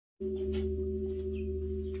Good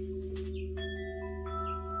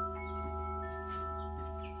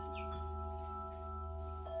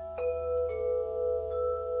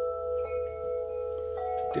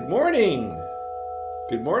morning.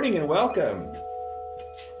 Good morning and welcome.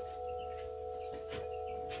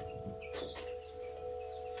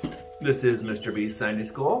 This is Mr. B's Sunday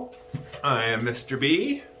School. I am Mr.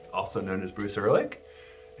 B, also known as Bruce Ehrlich,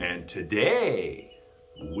 and today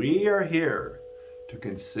we are here to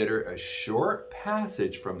consider a short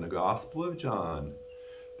passage from the Gospel of John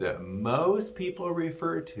that most people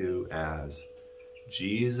refer to as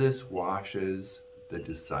Jesus washes the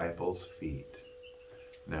disciples' feet.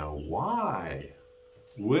 Now, why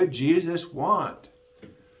would Jesus want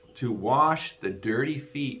to wash the dirty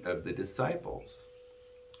feet of the disciples?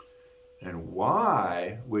 And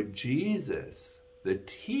why would Jesus, the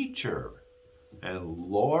teacher and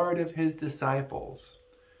Lord of his disciples,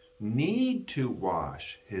 need to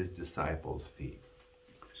wash his disciples' feet?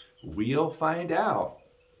 We'll find out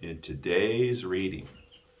in today's reading.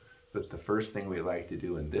 But the first thing we like to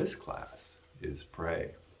do in this class is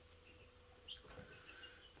pray.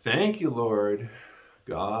 Thank you, Lord,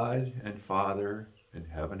 God and Father in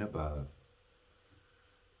heaven above,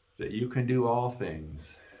 that you can do all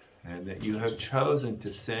things and that you have chosen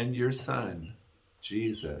to send your Son,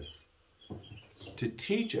 Jesus, to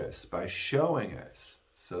teach us by showing us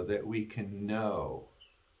so that we can know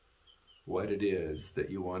what it is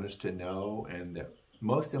that you want us to know, and that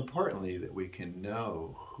most importantly, that we can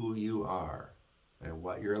know who you are and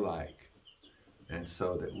what you're like, and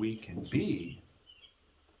so that we can be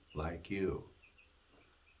like you.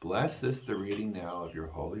 Bless this, the reading now of your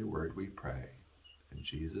holy word, we pray. In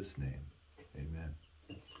Jesus' name, amen.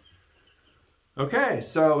 Okay,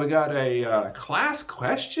 so we got a class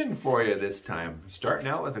question for you this time. Starting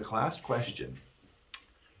out with a class question.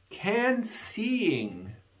 Can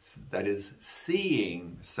seeing, that is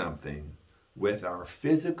seeing something with our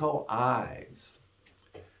physical eyes,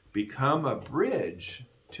 become a bridge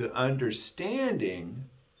to understanding,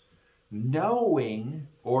 knowing,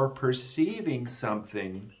 or perceiving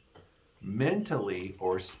something mentally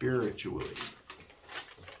or spiritually?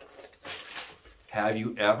 Have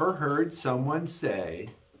you ever heard someone say,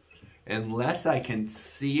 unless I can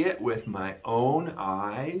see it with my own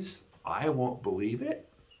eyes, I won't believe it?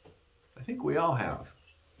 I think we all have.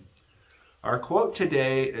 Our quote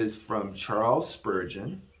today is from Charles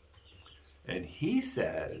Spurgeon, and he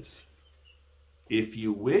says, if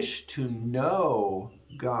you wish to know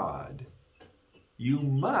God, you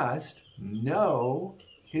must know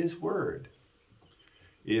his word.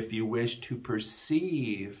 If you wish to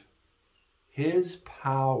perceive his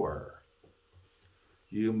power,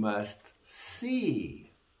 you must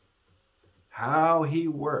see how he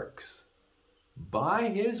works by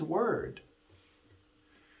his word.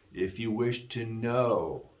 If you wish to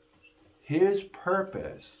know his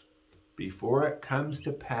purpose before it comes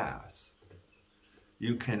to pass,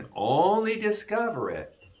 you can only discover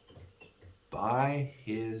it by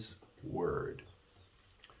his word.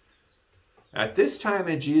 At this time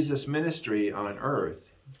in Jesus' ministry on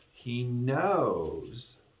earth, he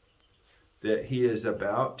knows that he is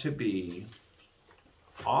about to be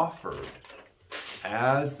offered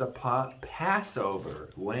as the Passover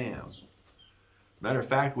lamb. Matter of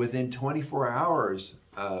fact, within 24 hours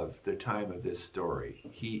of the time of this story,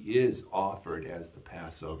 he is offered as the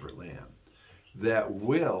Passover lamb that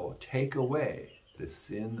will take away the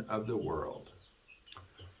sin of the world.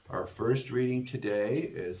 Our first reading today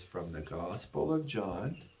is from the Gospel of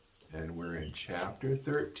John, and we're in chapter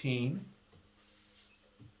 13,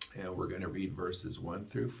 and we're going to read verses 1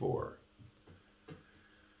 through 4.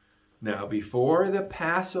 Now, before the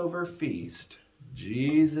Passover feast,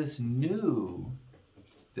 Jesus knew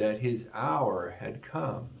that his hour had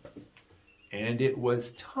come, and it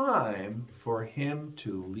was time for him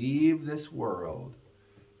to leave this world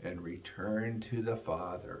and return to the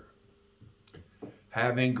Father.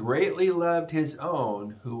 Having greatly loved his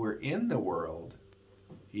own who were in the world,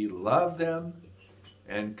 he loved them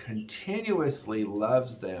and continuously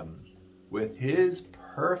loves them with his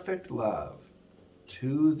perfect love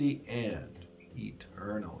to the end,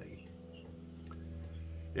 eternally.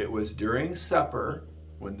 It was during supper,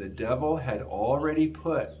 when the devil had already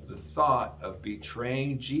put the thought of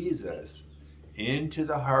betraying Jesus into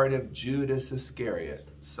the heart of Judas Iscariot,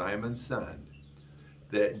 Simon's son,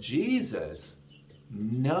 that Jesus,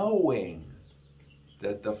 knowing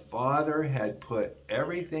that the Father had put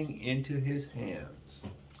everything into his hands,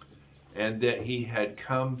 and that he had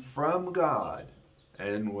come from God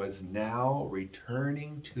and was now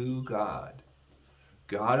returning to God,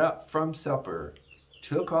 got up from supper,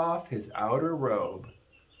 took off his outer robe,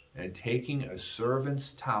 and taking a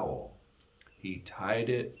servant's towel, he tied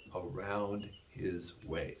it around his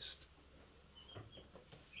waist.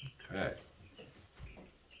 Okay.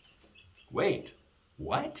 Wait,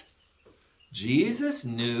 what? Jesus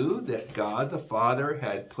knew that God the Father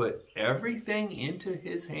had put everything into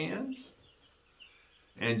his hands?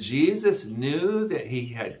 And Jesus knew that he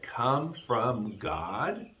had come from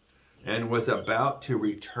God and was about to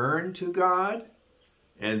return to God?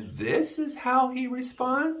 And this is how he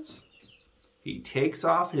responds? He takes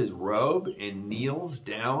off his robe and kneels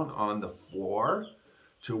down on the floor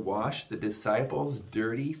to wash the disciples'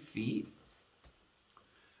 dirty feet.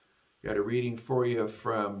 Got a reading for you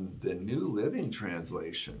from the New Living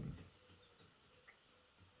Translation.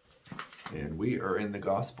 And we are in the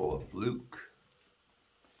Gospel of Luke.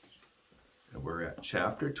 And we're at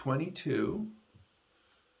chapter 22.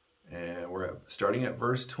 And we're starting at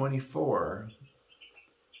verse 24.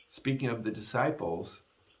 Speaking of the disciples,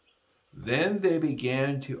 then they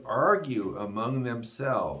began to argue among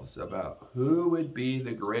themselves about who would be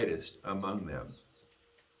the greatest among them.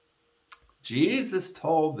 Jesus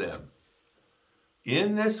told them,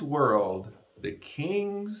 in this world, the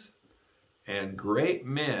kings and great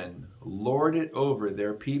men lord it over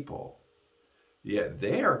their people, yet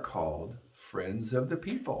they are called friends of the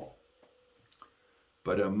people.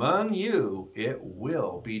 But among you, it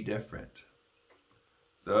will be different.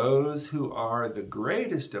 Those who are the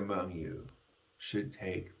greatest among you should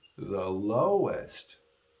take the lowest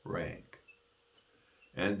rank,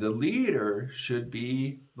 and the leader should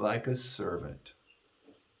be like a servant.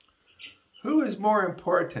 Who is more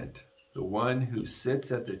important, the one who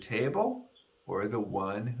sits at the table or the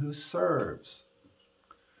one who serves?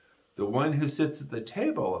 The one who sits at the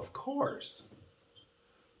table, of course,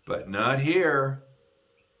 but not here.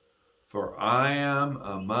 For I am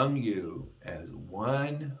among you as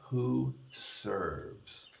one who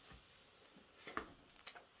serves.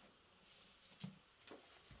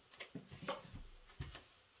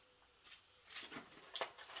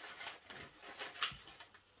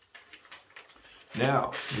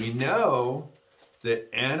 Now, we know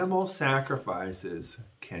that animal sacrifices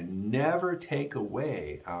can never take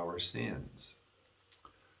away our sins.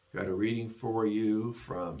 Got a reading for you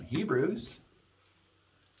from Hebrews.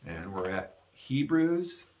 And we're at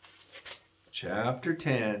Hebrews chapter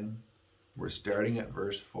 10. We're starting at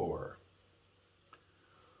verse 4.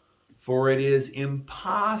 For it is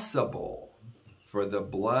impossible for the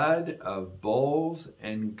blood of bulls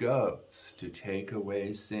and goats to take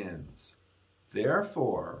away sins.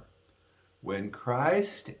 Therefore, when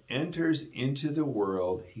Christ enters into the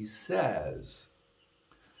world, he says,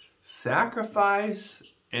 sacrifice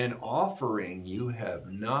and offering you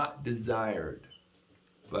have not desired,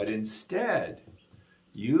 but instead,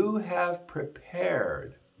 you have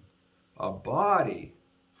prepared a body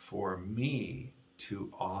for me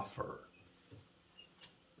to offer.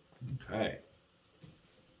 Okay.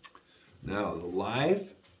 Now, the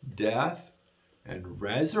life, death, and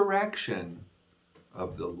resurrection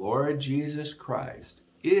of the Lord Jesus Christ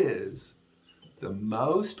is the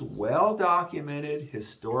most well-documented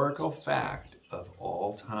historical fact of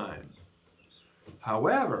all time.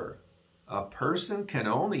 However, a person can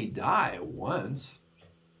only die once.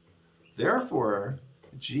 Therefore,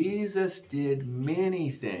 Jesus did many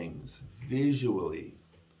things visually,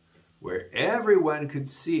 where everyone could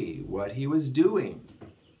see what he was doing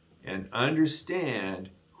and understand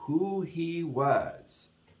who he was.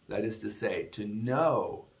 That is to say, to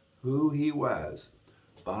know who he was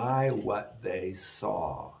by what they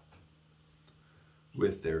saw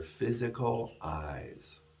with their physical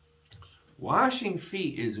eyes. Washing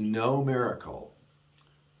feet is no miracle,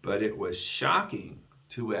 but it was shocking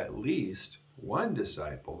to at least one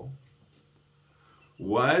disciple.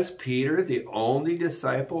 Was Peter the only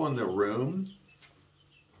disciple in the room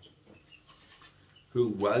who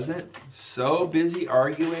wasn't so busy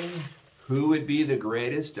arguing who would be the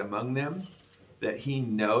greatest among them that he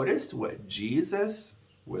noticed what Jesus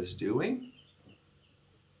was doing?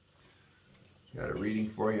 Got a reading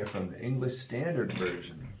for you from the English Standard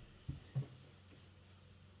Version.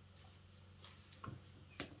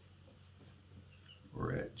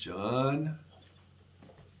 We're at John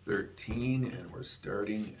 13, and we're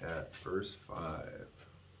starting at verse 5.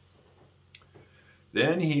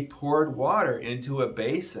 Then he poured water into a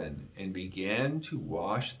basin and began to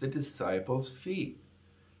wash the disciples' feet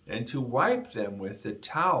and to wipe them with the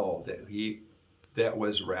towel that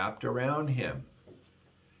was wrapped around him.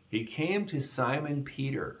 He came to Simon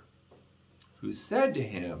Peter, who said to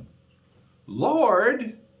him,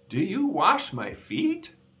 Lord, do you wash my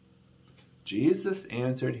feet? Jesus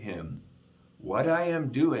answered him, What I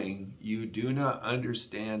am doing you do not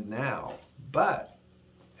understand now, but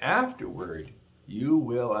afterward you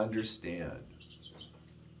will understand."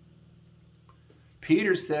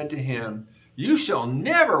 Peter said to him, "You shall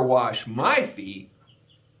never wash my feet."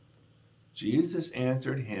 Jesus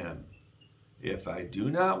answered him, "If I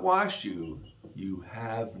do not wash you, you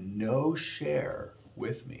have no share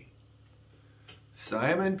with me."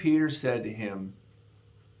 Simon Peter said to him,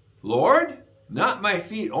 "Lord, not my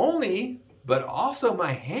feet only, but also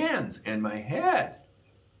my hands and my head."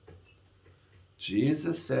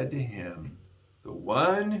 Jesus said to him, "The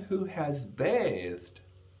one who has bathed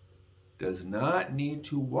does not need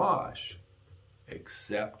to wash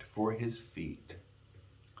except for his feet,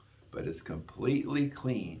 but is completely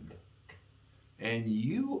clean. And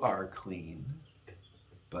you are clean,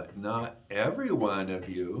 but not every one of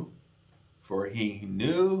you." For he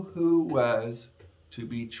knew who was to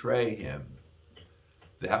betray him.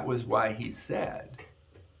 That was why he said,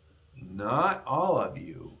 "Not all of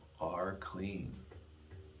you are clean."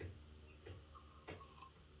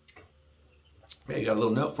 Okay, got a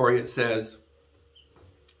little note for you. It says,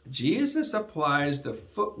 Jesus applies the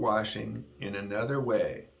foot washing in another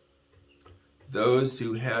way. Those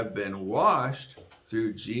who have been washed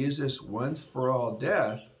through Jesus' once-for-all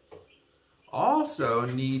death also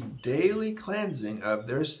need daily cleansing of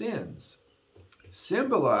their sins,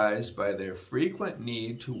 symbolized by their frequent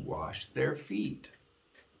need to wash their feet.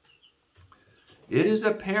 It is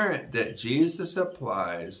apparent that Jesus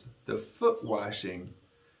applies the foot washing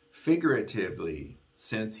figuratively,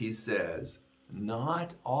 since he says,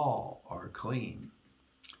 "Not all are clean,"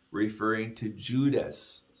 referring to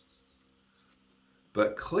Judas.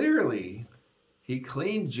 But clearly, he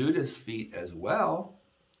cleaned Judas' feet as well,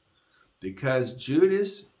 because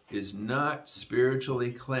Judas is not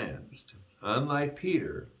spiritually cleansed. Unlike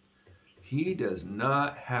Peter, he does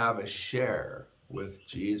not have a share with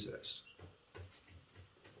Jesus.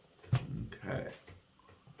 Okay.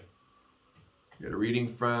 Got a reading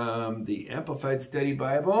from the Amplified Study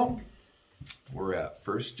Bible. We're at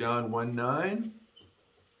 1 John 1:9.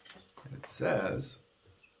 It says,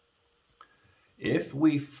 "If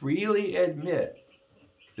we freely admit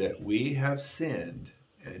that we have sinned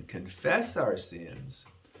and confess our sins,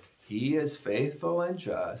 he is faithful and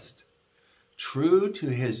just, true to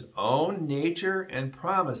his own nature and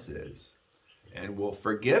promises, and will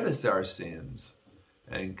forgive us our sins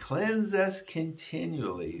and cleanse us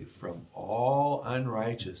continually from all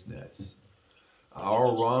unrighteousness,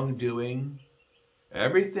 our wrongdoing,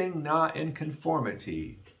 everything not in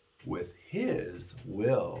conformity with his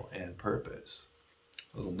will and purpose."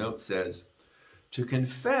 A little note says, to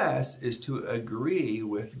confess is to agree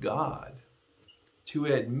with God, to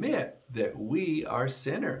admit that we are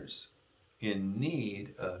sinners in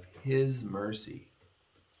need of his mercy.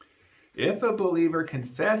 If a believer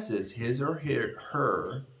confesses his or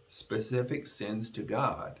her specific sins to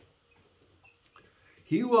God,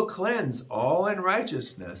 he will cleanse all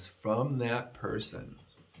unrighteousness from that person.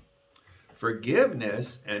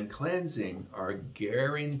 Forgiveness and cleansing are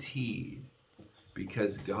guaranteed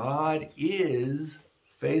because God is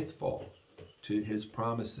faithful to his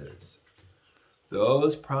promises.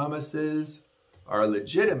 Those promises are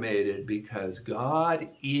legitimated because God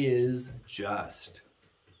is just.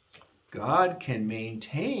 God can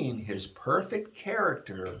maintain his perfect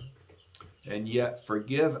character and yet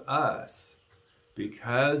forgive us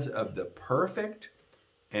because of the perfect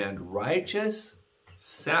and righteous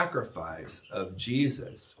sacrifice of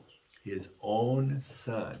Jesus, his own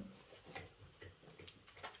son.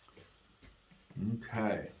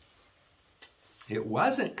 Okay. It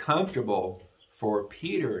wasn't comfortable for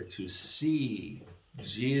Peter to see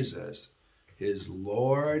Jesus, his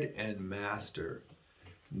Lord and Master,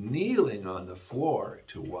 kneeling on the floor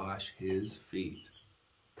to wash his feet.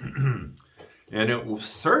 And it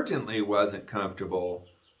certainly wasn't comfortable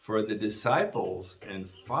for the disciples and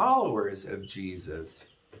followers of Jesus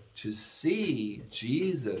to see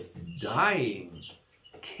Jesus dying,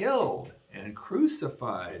 killed, and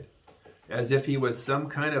crucified as if he was some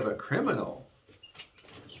kind of a criminal.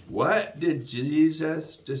 What did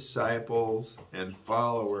Jesus' disciples and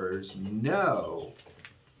followers know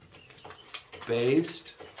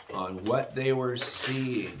based on what they were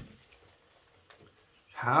seeing?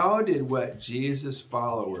 How did what Jesus'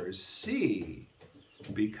 followers see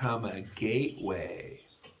become a gateway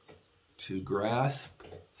to grasp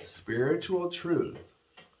spiritual truth,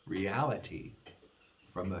 reality,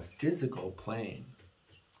 from a physical plane?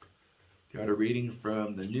 Got a reading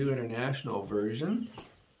from the New International Version.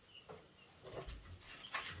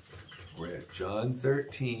 We're at John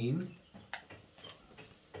 13.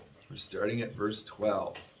 We're starting at verse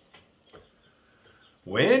 12.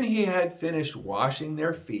 When he had finished washing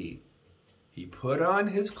their feet, he put on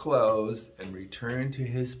his clothes and returned to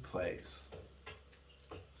his place.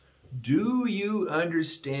 "Do you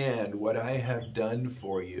understand what I have done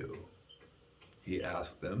for you?" he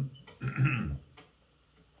asked them.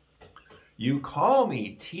 "You call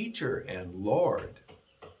me teacher and Lord,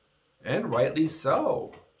 and rightly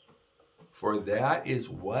so, for that is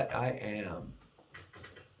what I am.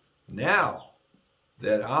 Now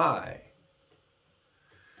that I,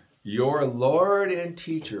 your Lord and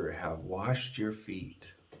teacher, have washed your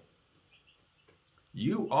feet,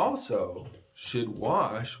 you also should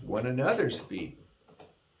wash one another's feet.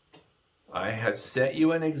 I have set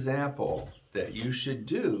you an example that you should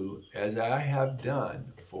do as I have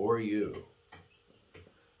done for you.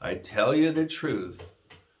 I tell you the truth,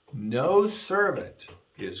 no servant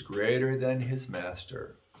is greater than his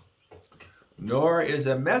master, nor is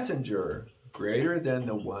a messenger greater than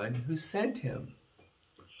the one who sent him.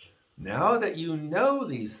 Now that you know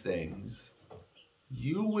these things,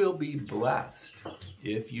 you will be blessed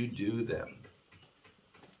if you do them."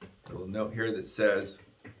 A little note here that says,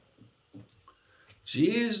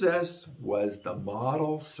 Jesus was the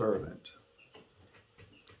model servant,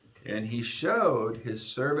 and he showed his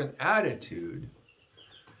servant attitude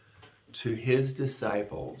to his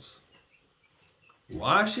disciples.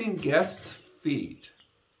 Washing guests' feet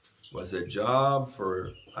was a job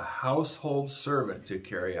for a household servant to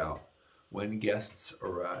carry out when guests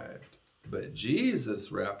arrived. But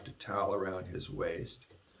Jesus wrapped a towel around his waist,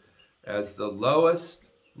 as the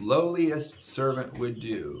lowliest servant would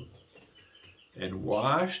do, and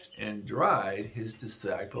washed and dried his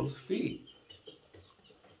disciples' feet.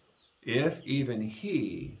 If even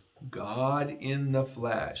he, God in the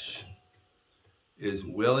flesh, is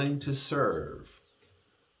willing to serve,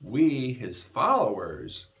 we, his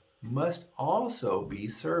followers, must also be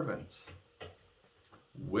servants,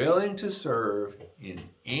 willing to serve in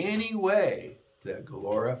any way that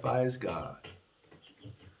glorifies God.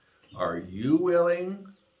 Are you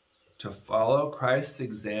willing to follow Christ's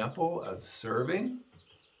example of serving?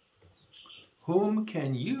 Whom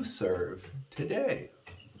can you serve today?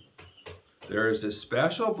 There is a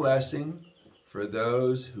special blessing for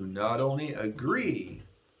those who not only agree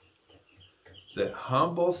that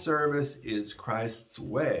humble service is Christ's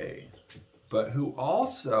way, but who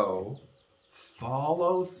also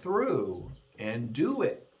follow through and do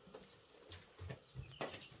it.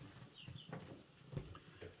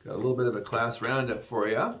 Got a little bit of a class roundup for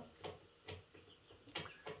you.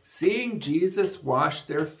 Seeing Jesus wash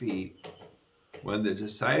their feet when the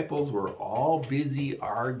disciples were all busy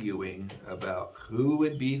arguing about who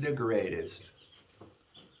would be the greatest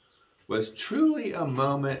was truly a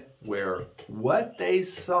moment where what they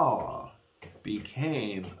saw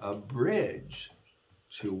became a bridge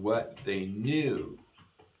to what they knew.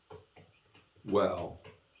 Well,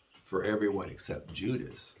 for everyone except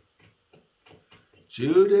Judas.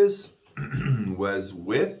 Judas was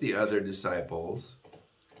with the other disciples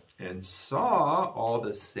and saw all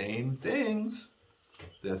the same things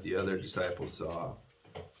that the other disciples saw,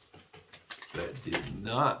 but did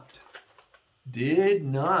not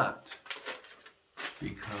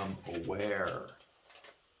become aware,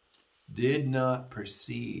 did not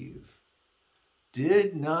perceive,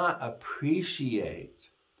 did not appreciate,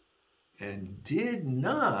 and did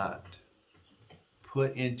not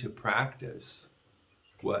put into practice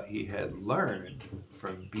what he had learned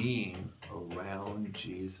from being around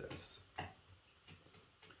Jesus.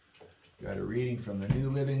 Got a reading from the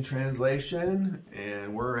New Living Translation,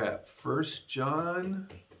 and we're at 1 John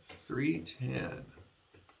 3:10.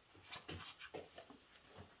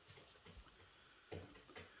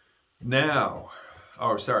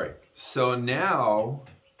 So now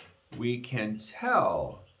we can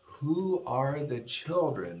tell who are the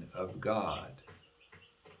children of God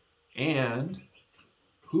and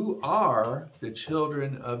who are the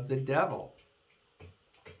children of the devil.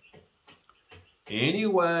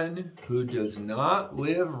 Anyone who does not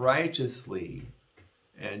live righteously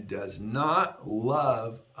and does not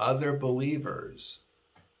love other believers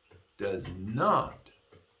does not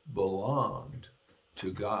belong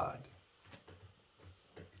to God.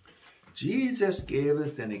 Jesus gave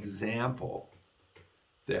us an example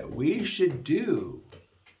that we should do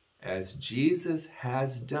as Jesus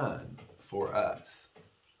has done for us.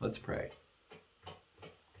 Let's pray.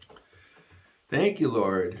 Thank you,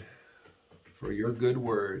 Lord, for your good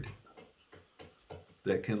word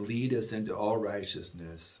that can lead us into all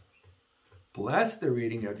righteousness. Bless the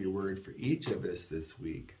reading of your word for each of us this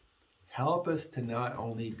week. Help us to not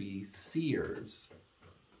only be seers,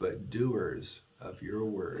 but doers of your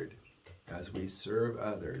word as we serve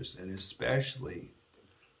others, and especially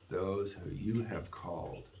those who you have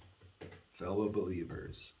called, fellow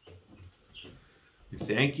believers. We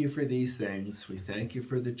thank you for these things. We thank you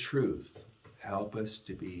for the truth. Help us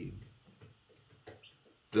to be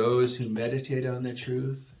those who meditate on the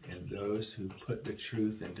truth and those who put the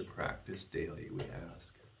truth into practice daily, we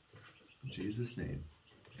ask. In Jesus' name,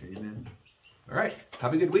 amen. All right,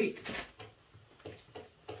 have a good week.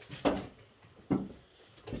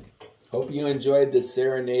 Hope you enjoyed the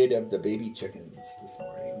serenade of the baby chickens this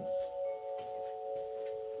morning.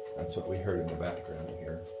 That's what we heard in the background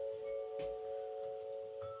here.